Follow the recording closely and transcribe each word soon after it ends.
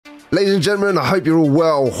Ladies and gentlemen, I hope you're all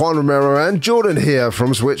well. Juan and Jordan here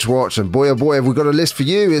from SwitchWatch, and boy oh boy have we got a list for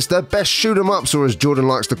you. It's the best shoot 'em ups, or as Jordan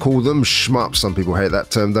likes to call them, Shmups. Some people hate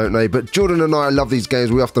that term, don't they? But Jordan and I love these games.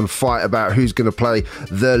 We often fight about who's going to play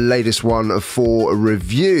the latest one for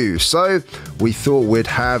review. So we thought we'd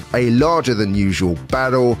have a larger than usual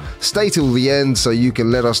battle. Stay till the end so you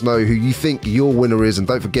can let us know who you think your winner is. And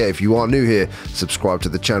don't forget, if you are new here, subscribe to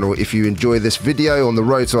the channel. If you enjoy this video, on the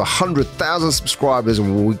road to 100,000 subscribers,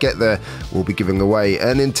 and when we get there, we'll be giving away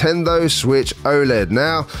a Nintendo Switch OLED.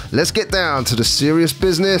 Now, let's get down to the serious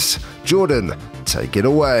business. Jordan, take it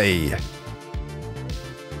away.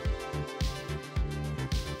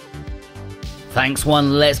 Thanks,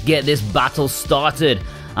 Juan. Let's get this battle started.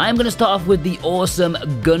 I'm going to start off with the awesome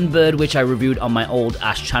Gunbird, which I reviewed on my old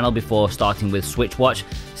Ash channel before starting with SwitchWatch.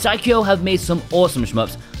 Saikyo have made some awesome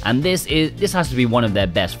shmups, and this has to be one of their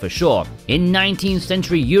best for sure. In 19th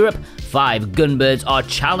century Europe, 5 Gunbirds are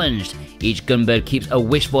challenged. Each Gunbird keeps a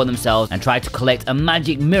wish for themselves and tries to collect a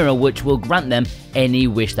magic mirror which will grant them any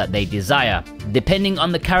wish that they desire. Depending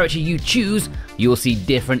on the character you choose, you will see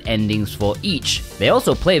different endings for each. They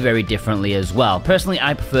also play very differently as well. Personally,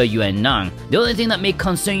 I prefer Yuan Nang. The only thing that may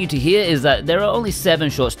concern you to hear is that there are only 7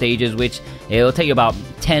 short stages, which it'll take about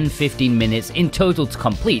 10-15 minutes in total to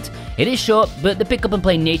complete. It is short, but the pick up and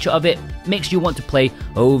play nature of it makes you want to play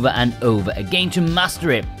over and over again to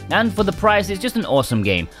master it. And for the price, it's just an awesome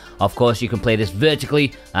game. Of course, you can play this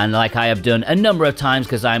vertically, and like I have done a number of times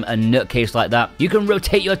because I'm a nutcase like that, you can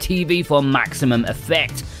rotate your TV for maximum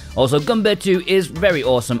effect. Also, Gunbird 2 is very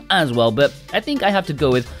awesome as well, but I think I have to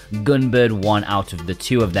go with Gunbird 1 out of the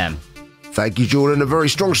 2 of them. Thank you, Jordan. A very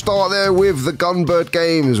strong start there with the Gunbird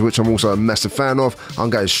games, which I'm also a massive fan of. I'm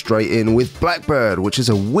going straight in with Blackbird, which is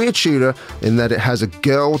a weird shooter in that it has a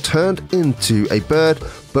girl turned into a bird,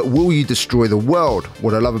 but will you destroy the world?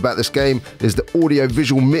 What I love about this game is the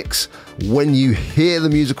audio-visual mix. When you hear the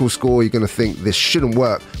musical score, you're going to think this shouldn't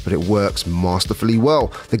work, but it works masterfully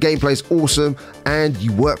well. The gameplay is awesome, and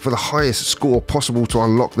you work for the highest score possible to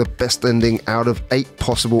unlock the best ending out of 8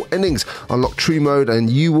 possible endings. Unlock true mode, and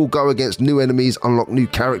you will go against new enemies, unlock new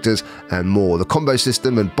characters, and more. The combo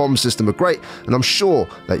system and bomb system are great, and I'm sure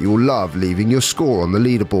that you'll love leaving your score on the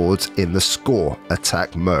leaderboards in the score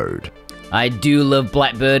attack mode. I do love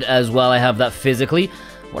Blackbird as well. I have that physically.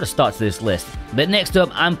 What a start to this list. But next up,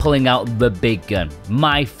 I'm pulling out the big gun.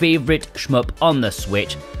 My favorite shmup on the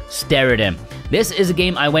Switch, Stereo. This is a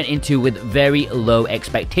game I went into with very low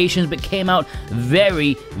expectations, but came out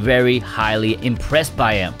very, very highly impressed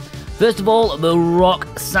by it. First of all, the rock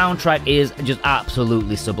soundtrack is just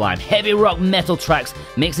absolutely sublime. Heavy rock metal tracks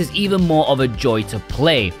makes this even more of a joy to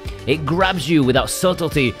play. It grabs you without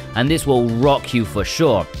subtlety, and this will rock you for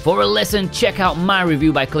sure. For a listen, check out my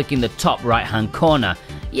review by clicking the top right hand corner.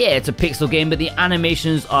 Yeah, it's a pixel game, but the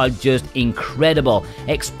animations are just incredible.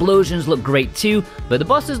 Explosions look great too, but the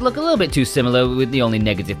bosses look a little bit too similar, with the only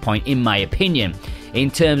negative point in my opinion. In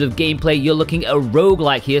terms of gameplay, you're looking at a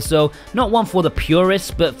roguelike here, so not one for the purists,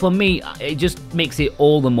 but for me, it just makes it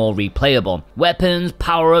all the more replayable. Weapons,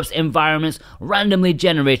 power-ups, environments, randomly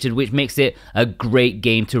generated, which makes it a great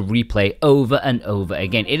game to replay over and over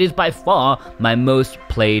again. It is by far my most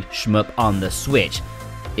played shmup on the Switch.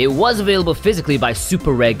 It was available physically by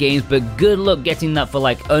Super Rare Games, but good luck getting that for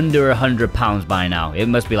like under £100 by now. It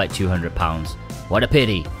must be like £200. What a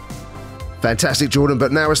pity. Fantastic, Jordan,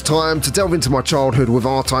 but now it's time to delve into my childhood with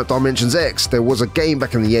R-Type Dimensions X. There was a game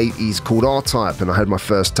back in the 80s called R-Type, and I had my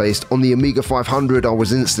first taste on the Amiga 500. I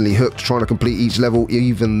was instantly hooked trying to complete each level,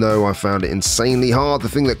 even though I found it insanely hard. The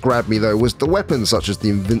thing that grabbed me though was the weapons, such as the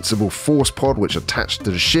invincible force pod which attached to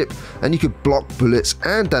the ship, and you could block bullets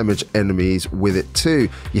and damage enemies with it too.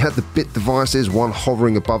 You had the bit devices, one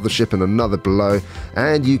hovering above the ship and another below,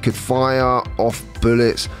 and you could fire off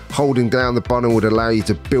bullets. Holding down the button would allow you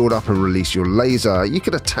to build up and release your laser. You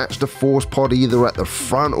could attach the force pod either at the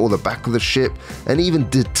front or the back of the ship, and even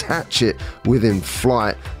detach it within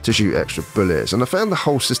flight to shoot extra bullets. And I found the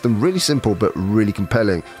whole system really simple but really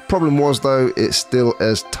compelling. Problem was though, it's still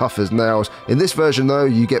as tough as nails. In this version though,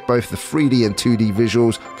 you get both the 3D and 2D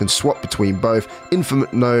visuals, can swap between both.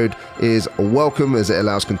 Infinite mode is welcome as it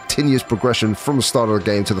allows continuous progression from the start of the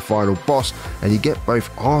game to the final boss, and you get both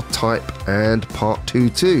R-Type and Part 2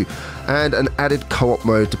 too, and an added co-op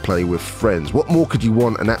mode to play with friends. What more could you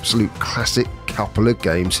want? An absolute classic couple of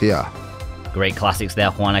games here. Great classics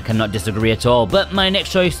there, Juan, I cannot disagree at all. But my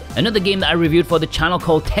next choice, another game that I reviewed for the channel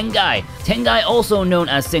called Tengai. Tengai, also known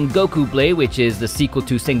as Sengoku Blade, which is the sequel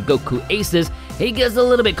to Sengoku Aces. It gets a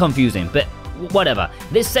little bit confusing, but whatever.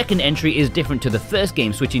 This second entry is different to the first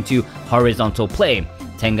game, switching to horizontal play.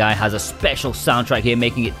 Tengai has a special soundtrack here,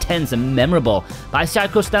 making it tense and memorable. By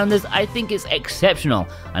Psycho standards, I think it's exceptional,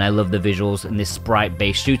 and I love the visuals in this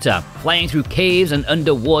sprite-based shooter. Flying through caves and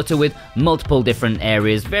underwater with multiple different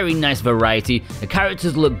areas, very nice variety. The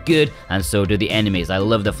characters look good, and so do the enemies. I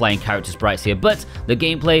love the flying character sprites here, but the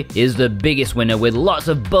gameplay is the biggest winner with lots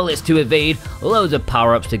of bullets to evade, loads of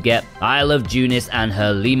power-ups to get. I love Junis and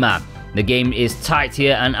her Lima. The game is tight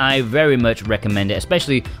here, and I very much recommend it,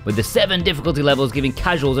 especially with the 7 difficulty levels, giving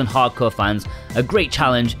casuals and hardcore fans a great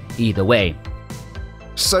challenge either way.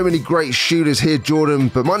 So many great shooters here, Jordan,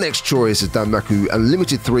 but my next choice is Danmaku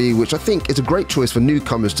Unlimited 3, which I think is a great choice for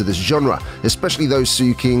newcomers to this genre, especially those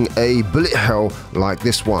seeking a bullet hell like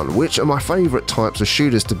this one, which are my favourite types of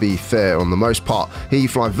shooters, to be fair, on the most part. Here you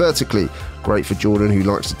fly vertically. Great for Jordan, who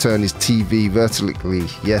likes to turn his TV vertically.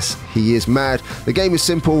 Yes, he is mad. The game is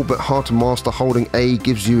simple but hard to master. Holding A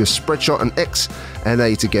gives you a spread shot, and X and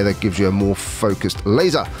A together gives you a more focused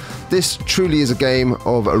laser. This truly is a game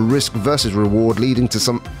of risk versus reward, leading to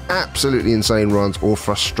some absolutely insane runs or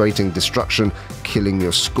frustrating destruction, killing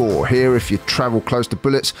your score. Here, if you travel close to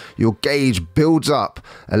bullets, your gauge builds up,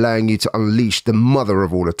 allowing you to unleash the mother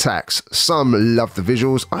of all attacks. Some love the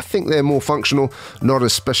visuals. I think they're more functional, not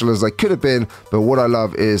as special as they could have been, but what I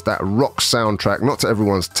love is that rock soundtrack, not to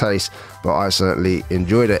everyone's taste, but I certainly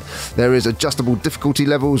enjoyed it. There is adjustable difficulty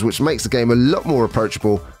levels, which makes the game a lot more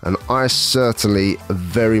approachable, and I certainly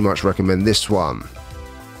very much recommend this one.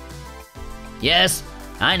 Yes,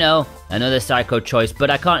 I know, another Psycho choice,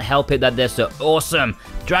 but I can't help it that they're so awesome.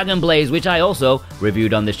 Dragon Blaze, which I also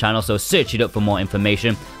reviewed on this channel, so search it up for more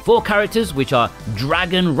information. 4 characters, which are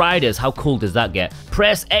Dragon Riders. How cool does that get?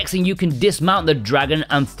 Press X and you can dismount the dragon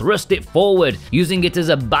and thrust it forward, using it as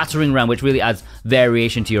a battering ram, which really adds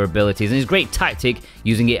variation to your abilities, and is a great tactic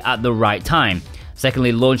using it at the right time.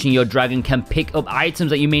 Secondly, launching your dragon can pick up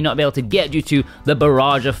items that you may not be able to get due to the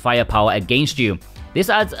barrage of firepower against you. This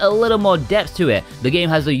adds a little more depth to it. The game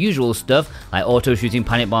has the usual stuff, like auto-shooting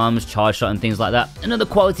panic bombs, charge shot and things like that. Another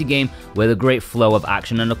quality game with a great flow of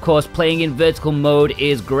action, and of course playing in vertical mode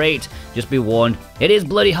is great. Just be warned, it is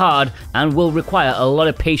bloody hard and will require a lot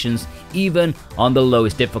of patience even on the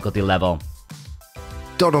lowest difficulty level.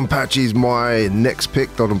 Dodonpachi is my next pick.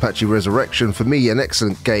 Dodonpachi Resurrection, for me, an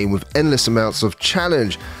excellent game with endless amounts of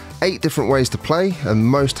challenge. 8 different ways to play, and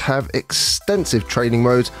most have extensive training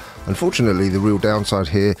modes. Unfortunately, the real downside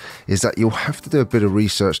here is that you'll have to do a bit of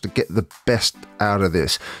research to get the best out of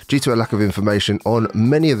this, due to a lack of information on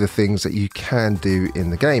many of the things that you can do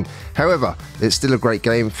in the game. However, it's still a great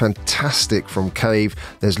game, fantastic from Cave.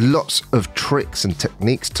 There's lots of tricks and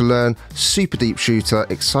techniques to learn, super deep shooter,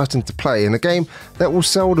 exciting to play, and a game that will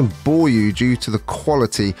seldom bore you due to the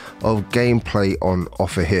quality of gameplay on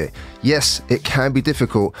offer here. Yes, it can be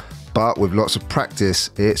difficult, but with lots of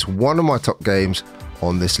practice, it's one of my top games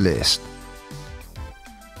on this list.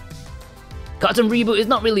 Cartoon Reboot is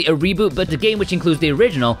not really a reboot, but a game which includes the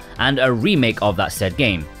original and a remake of that said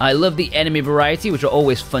game. I love the enemy variety, which are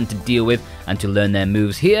always fun to deal with and to learn their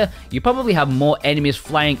moves. Here, you probably have more enemies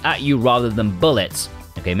flying at you rather than bullets.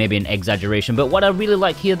 Okay, maybe an exaggeration, but what I really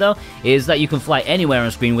like here though is that you can fly anywhere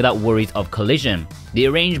on screen without worries of collision. The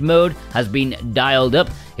arranged mode has been dialed up,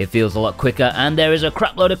 it feels a lot quicker, and there is a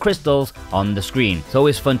crapload of crystals on the screen. It's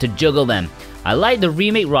always fun to juggle them. I like the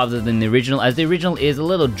remake rather than the original, as the original is a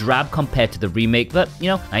little drab compared to the remake, but you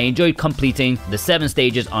know, I enjoyed completing the 7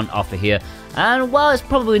 stages on offer here. And while it's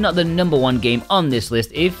probably not the #1 game on this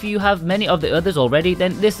list, if you have many of the others already,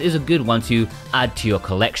 then this is a good one to add to your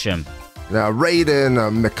collection. Now,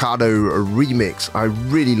 Raiden Mikado Remix, I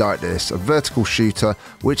really like this. A vertical shooter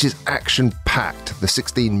which is action-packed. The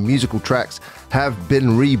 16 musical tracks have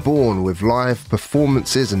been reborn with live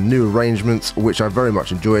performances and new arrangements, which I very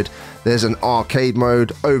much enjoyed. There's an arcade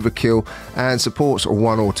mode, overkill, and supports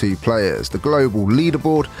 1 or 2 players. The global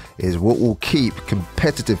leaderboard is what will keep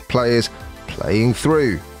competitive players playing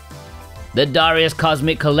through. The Darius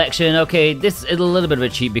Cosmic Collection. Okay, this is a little bit of a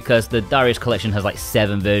cheat because the Darius Collection has like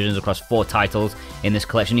 7 versions across 4 titles in this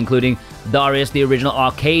collection, including Darius, the original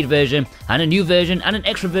arcade version, and a new version, and an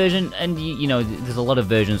extra version, and you know, there's a lot of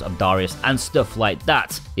versions of Darius and stuff like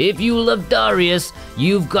that. If you love Darius,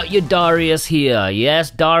 you've got your Darius here.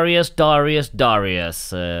 Yes, Darius, Darius,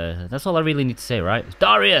 Darius. That's all I really need to say, right? It's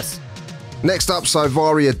Darius! Next up,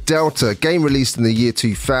 Cyvaria Delta, game released in the year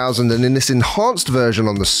 2000, and in this enhanced version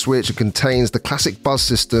on the Switch, it contains the classic buzz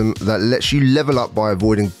system that lets you level up by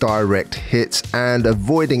avoiding direct hits and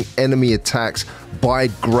avoiding enemy attacks by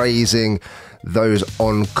grazing. those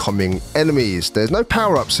oncoming enemies. There's no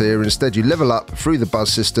power-ups here, instead you level up through the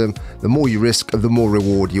buzz system. The more you risk, the more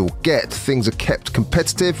reward you'll get. Things are kept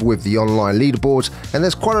competitive with the online leaderboards, and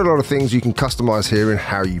there's quite a lot of things you can customize here in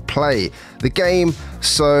how you play the game,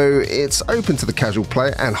 so it's open to the casual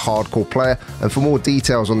player and hardcore player. And for more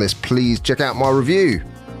details on this, please check out my review.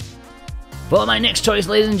 For my next choice,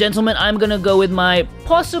 ladies and gentlemen, I'm gonna go with my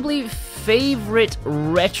possibly favorite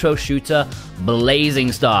retro shooter,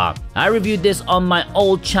 Blazing Star. I reviewed this on my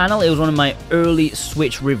old channel. It was one of my early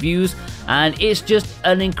Switch reviews, and it's just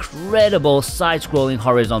an incredible side-scrolling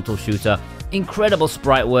horizontal shooter. Incredible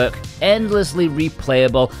sprite work, endlessly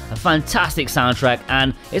replayable, a fantastic soundtrack,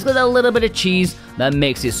 and it's got a little bit of cheese that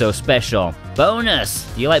makes it so special. Bonus!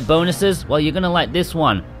 Do you like bonuses? Well, you're gonna like this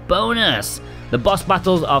one. Bonus! The boss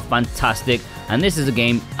battles are fantastic, and this is a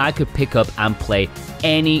game I could pick up and play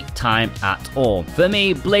any time at all. For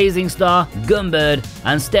me, Blazing Star, Gunbird,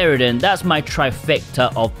 and Steriden, that's my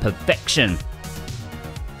trifecta of perfection.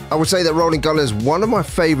 I would say that Rolling Gunner is one of my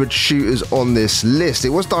favourite shooters on this list. It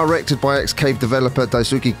was directed by ex-Cave developer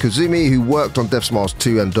Daisuke Kazumi, who worked on Death Smiles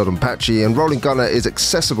 2 and Dodonpachi, and Rolling Gunner is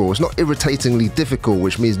accessible. It's not irritatingly difficult,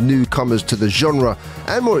 which means newcomers to the genre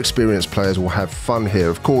and more experienced players will have fun here.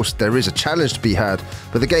 Of course, there is a challenge to be had,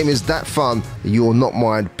 but the game is that fun that you'll not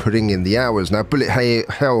mind putting in the hours. Now, Bullet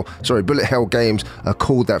Hell games are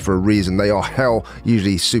called that for a reason. They are hell,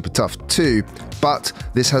 usually super tough too, but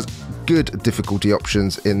this has good difficulty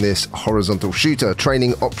options in this horizontal shooter,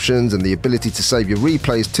 training options, and the ability to save your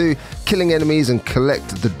replays too. Killing enemies and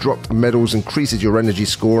collect the dropped medals increases your energy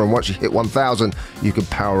score, and once you hit 1000 you can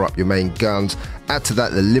power up your main guns. Add to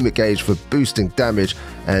that the limit gauge for boosting damage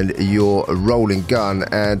and your rolling gun,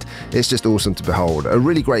 and it's just awesome to behold. A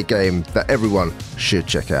really great game that everyone should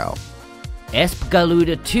check out.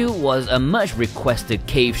 Galuda 2 was a much requested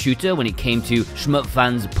cave shooter when it came to Shmup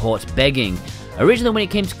fans' port begging. Originally, when it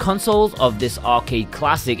came to consoles of this arcade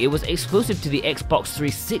classic, it was exclusive to the Xbox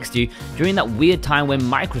 360 during that weird time when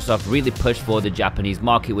Microsoft really pushed for the Japanese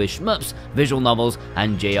market with shmups, visual novels,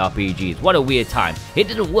 and JRPGs. What a weird time. It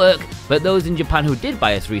didn't work, but those in Japan who did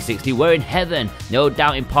buy a 360 were in heaven, no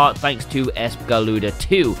doubt in part thanks to Galuda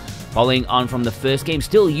 2. Following on from the first game,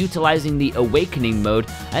 still utilizing the Awakening mode,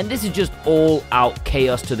 and this is just all out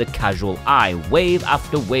chaos to the casual eye. Wave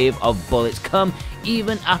after wave of bullets come.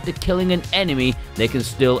 Even after killing an enemy, they can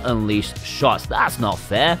still unleash shots. That's not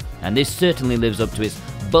fair, and this certainly lives up to its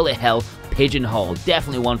bullet hell pigeonhole.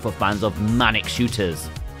 Definitely one for fans of manic shooters.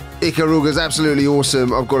 Ikaruga is absolutely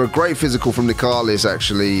awesome. I've got a great physical from Nicalis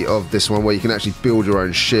actually of this one, where you can actually build your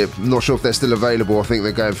own ship. I'm not sure if they're still available. I think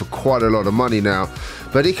they're going for quite a lot of money now.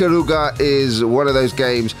 But Ikaruga is one of those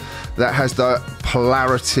games that has the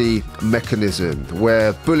polarity mechanism,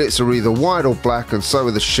 where bullets are either white or black, and so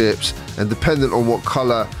are the ships, and dependent on what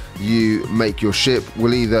color you make your ship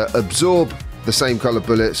will either absorb the same color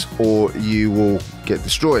bullets or you will get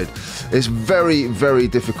destroyed. It's very, very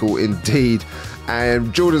difficult indeed.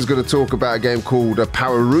 And Jordan's going to talk about a game called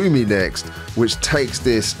Powerumi next, which takes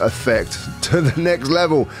this effect to the next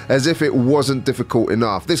level, as if it wasn't difficult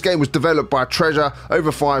enough. This game was developed by Treasure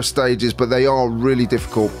over 5 stages, but they are really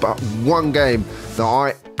difficult. But one game that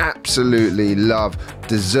I absolutely love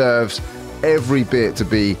deserves every bit to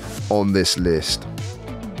be on this list.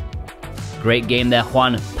 Great game there,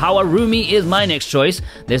 Juan. Powerumi is my next choice.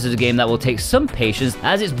 This is a game that will take some patience,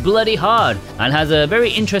 as it's bloody hard and has a very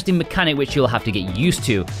interesting mechanic which you'll have to get used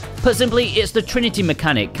to. Put simply, it's the Trinity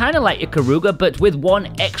mechanic, kind of like Ikaruga but with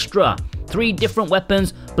one extra. 3 different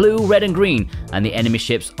weapons, blue, red and green, and the enemy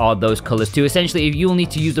ships are those colors too. Essentially, you'll need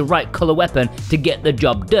to use the right color weapon to get the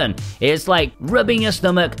job done. It's like rubbing your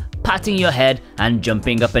stomach, patting your head, and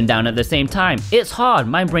jumping up and down at the same time. It's hard,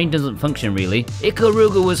 my brain doesn't function really.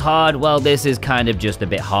 Ikaruga was hard, well this is kind of just a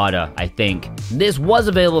bit harder, I think. This was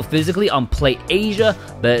available physically on Play Asia,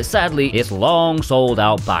 but sadly it's long sold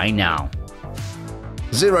out by now.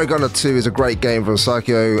 Zero Gunner 2 is a great game from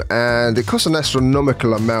Psycho, and it costs an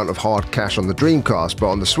astronomical amount of hard cash on the Dreamcast, but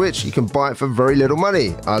on the Switch you can buy it for very little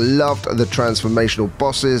money. I loved the transformational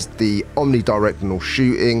bosses, the omnidirectional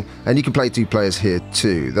shooting, and you can play 2 players here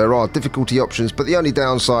too. There are difficulty options, but the only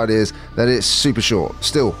downside is that it's super short.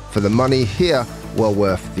 Still, for the money here, well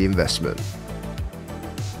worth the investment.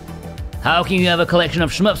 How can you have a collection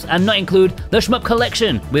of shmups and not include the Shmup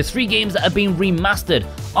Collection, with 3 games that have been remastered?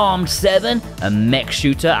 Armed 7, a mech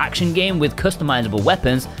shooter action game with customizable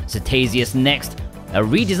weapons, Cetasius Next, a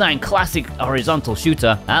redesigned classic horizontal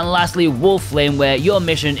shooter, and lastly Wolfflame, where your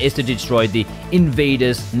mission is to destroy the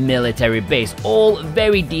invaders' military base. All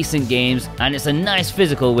very decent games, and it's a nice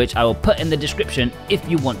physical which I will put in the description if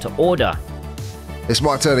you want to order. It's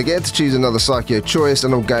my turn again to choose another Psycho choice,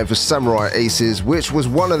 and I'm going for Samurai Aces, which was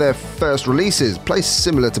one of their first releases. Plays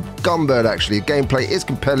similar to Gunbird actually. The gameplay is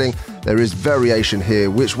compelling, there is variation here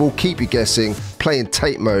which will keep you guessing. Play in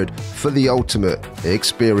tape mode for the ultimate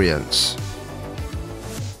experience.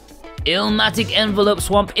 Illmatic Envelope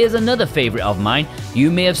Swamp is another favourite of mine. You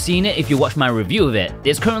may have seen it if you watched my review of it.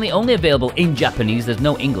 It's currently only available in Japanese, there's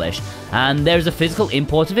no English, and there's a physical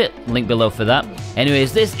import of it, link below for that.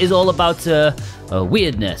 Anyways, this is all about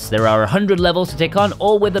weirdness. There are 100 levels to take on,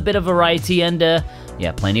 all with a bit of variety and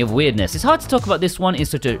yeah, plenty of weirdness. It's hard to talk about this one in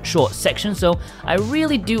such a short section, so I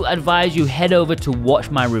really do advise you head over to watch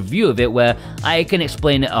my review of it, where I can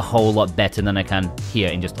explain it a whole lot better than I can here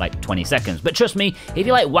in just like 20 seconds. But trust me, if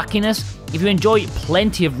you like wackiness, if you enjoy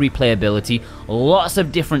plenty of replayability, lots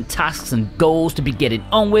of different tasks and goals to be getting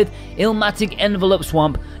on with, Illmatic Envelope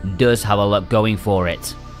Swamp does have a lot going for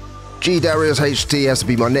it. G Darius HT has to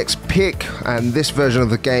be my next pick, and this version of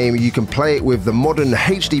the game you can play it with the modern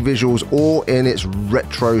HD visuals or in its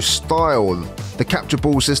retro style. The capture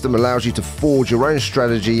ball system allows you to forge your own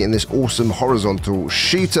strategy in this awesome horizontal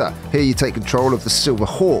shooter. Here you take control of the Silver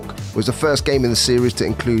Hawk. It was the first game in the series to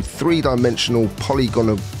include three-dimensional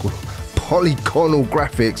polygonal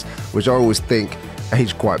graphics, which I always think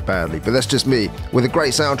aged quite badly, but that's just me. With a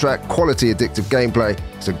great soundtrack, quality addictive gameplay,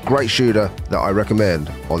 it's a great shooter that I recommend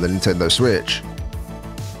on the Nintendo Switch.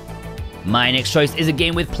 My next choice is a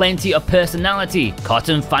game with plenty of personality,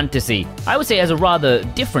 Cotton Fantasy. I would say it has a rather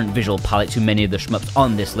different visual palette to many of the shmups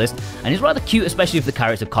on this list, and is rather cute, especially for the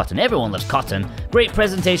character Cotton. Everyone loves Cotton. Great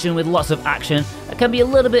presentation with lots of action. It can be a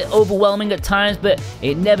little bit overwhelming at times, but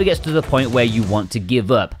it never gets to the point where you want to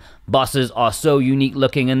give up. Bosses are so unique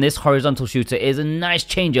looking, and this horizontal shooter is a nice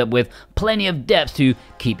change up with plenty of depth to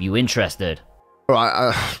keep you interested.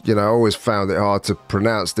 Right, I always found it hard to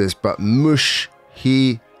pronounce this, but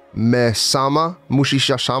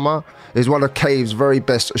Mushishashama is one of Cave's very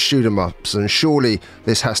best shoot 'em ups, and surely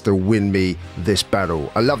this has to win me this battle.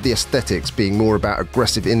 I love the aesthetics being more about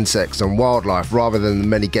aggressive insects and wildlife rather than the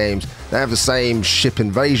many games that have the same ship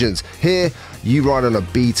invasions. Here, you ride on a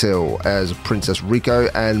beetle as Princess Rico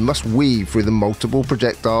and must weave through the multiple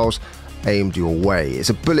projectiles aimed your way.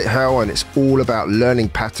 It's a bullet hell, and it's all about learning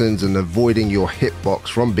patterns and avoiding your hitbox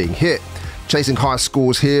from being hit. Chasing high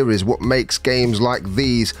scores here is what makes games like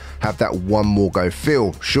these have that one more go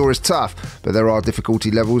feel. Sure, it's tough, but there are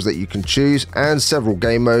difficulty levels that you can choose and several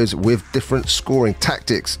game modes with different scoring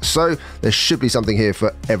tactics, so there should be something here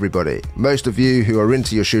for everybody. Most of you who are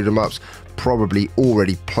into your shoot 'em ups probably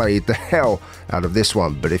already played the hell out of this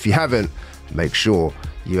one, but if you haven't, make sure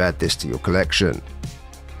you add this to your collection.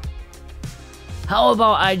 How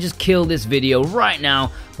about I just kill this video right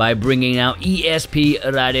now by bringing out ESP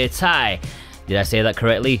Raretai? Did I say that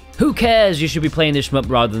correctly? Who cares? You should be playing this shmup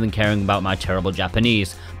rather than caring about my terrible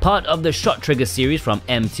Japanese. Part of the Shot Trigger series from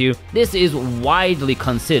M2, this is widely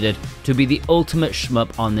considered to be the ultimate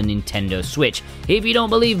shmup on the Nintendo Switch. If you don't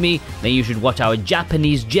believe me, then you should watch our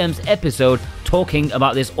Japanese Gems episode talking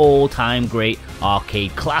about this all-time great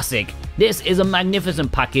arcade classic. This is a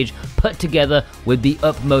magnificent package put together with the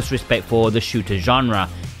utmost respect for the shooter genre.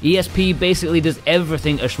 ESP basically does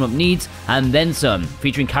everything a shmup needs and then some,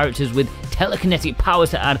 featuring characters with telekinetic powers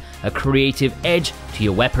to add a creative edge to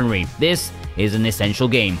your weaponry. This is an essential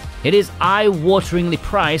game. It is eye-wateringly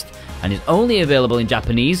priced and is only available in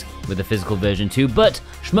Japanese with the physical version too, but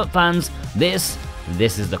shmup fans, this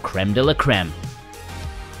is the creme de la creme.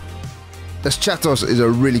 Deschatos is a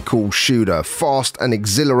really cool shooter, fast and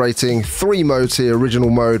exhilarating. 3 modes here: original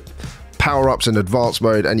mode, power-ups in advanced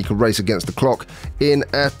mode, and you can race against the clock in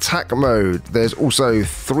attack mode. There's also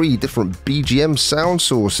 3 different BGM sound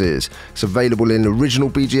sources. It's available in original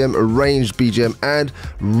BGM, arranged BGM, and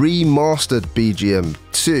remastered BGM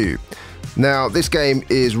too. Now, this game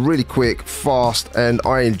is really quick, fast, and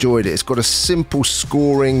I enjoyed it. It's got a simple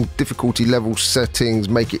scoring, difficulty level settings,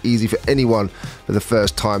 make it easy for anyone for the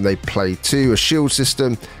first time they play too, a shield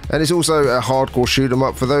system, and it's also a hardcore shoot 'em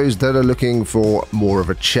up for those that are looking for more of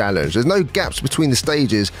a challenge. There's no gaps between the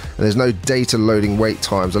stages, and there's no data loading wait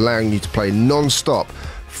times, allowing you to play non-stop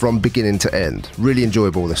from beginning to end. Really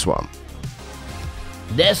enjoyable, this one.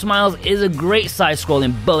 Death Smiles is a great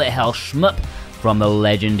side-scrolling bullet hell shmup from the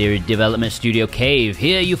legendary development studio Cave.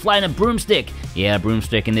 Here you fly in a broomstick. Yeah, a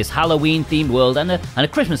broomstick in this Halloween-themed world, and a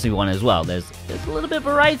Christmassy one as well. There's a little bit of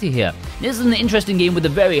variety here. This is an interesting game with a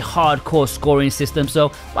very hardcore scoring system, so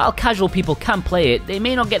while casual people can play it, they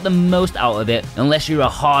may not get the most out of it unless you're a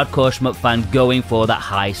hardcore shmup fan going for that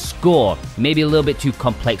high score. Maybe a little bit too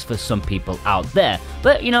complex for some people out there,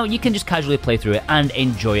 but you can just casually play through it and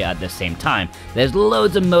enjoy it at the same time. There's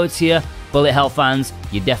loads of modes here. Bullet hell fans,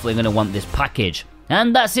 you're definitely going to want this package.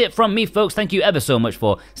 And that's it from me, folks. Thank you ever so much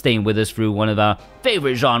for staying with us through one of our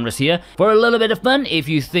favorite genres here. For a little bit of fun, if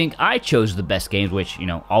you think I chose the best games, which, you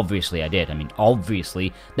know, obviously I did,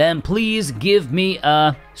 obviously, then please give me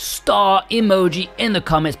a star emoji in the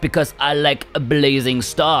comments because I like a blazing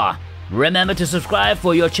star. Remember to subscribe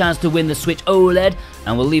for your chance to win the Switch OLED,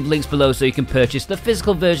 and we'll leave links below so you can purchase the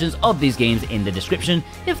physical versions of these games in the description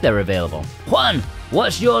if they're available. Juan,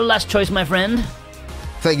 what's your last choice, my friend?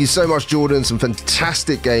 Thank you so much, Jordan. Some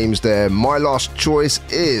fantastic games there. My last choice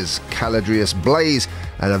is Caladrius Blaze,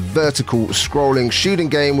 and a vertical scrolling shooting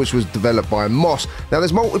game which was developed by Moss. Now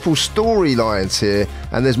there's multiple storylines here,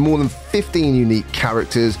 and there's more than 15 unique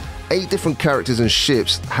characters. 8 different characters and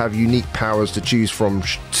ships have unique powers to choose from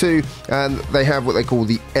too, and they have what they call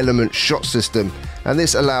the element shot system, and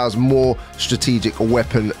this allows more strategic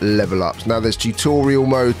weapon level ups. Now there's tutorial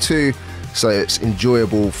mode too, so it's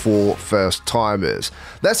enjoyable for first timers.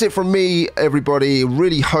 That's it from me, everybody.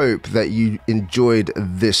 Really hope that you enjoyed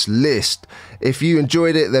this list. If you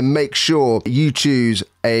enjoyed it, then make sure you choose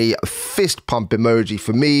a fist pump emoji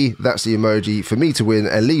for me. That's the emoji for me to win,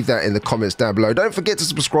 and leave that in the comments down below. Don't forget to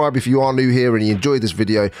subscribe if you are new here and you enjoyed this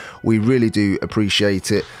video. We really do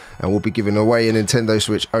appreciate it. And we'll be giving away a Nintendo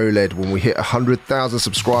Switch OLED when we hit 100,000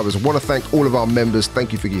 subscribers. I want to thank all of our members.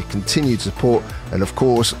 Thank you for your continued support. And of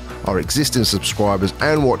course, our existing subscribers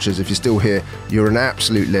and watchers, if you're still here, you're an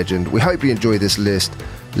absolute legend. We hope you enjoy this list.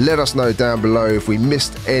 Let us know down below if we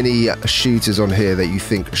missed any shooters on here that you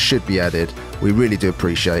think should be added. We really do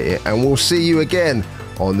appreciate it. And we'll see you again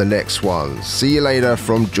on the next one. See you later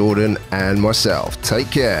from Jordan and myself.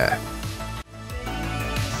 Take care.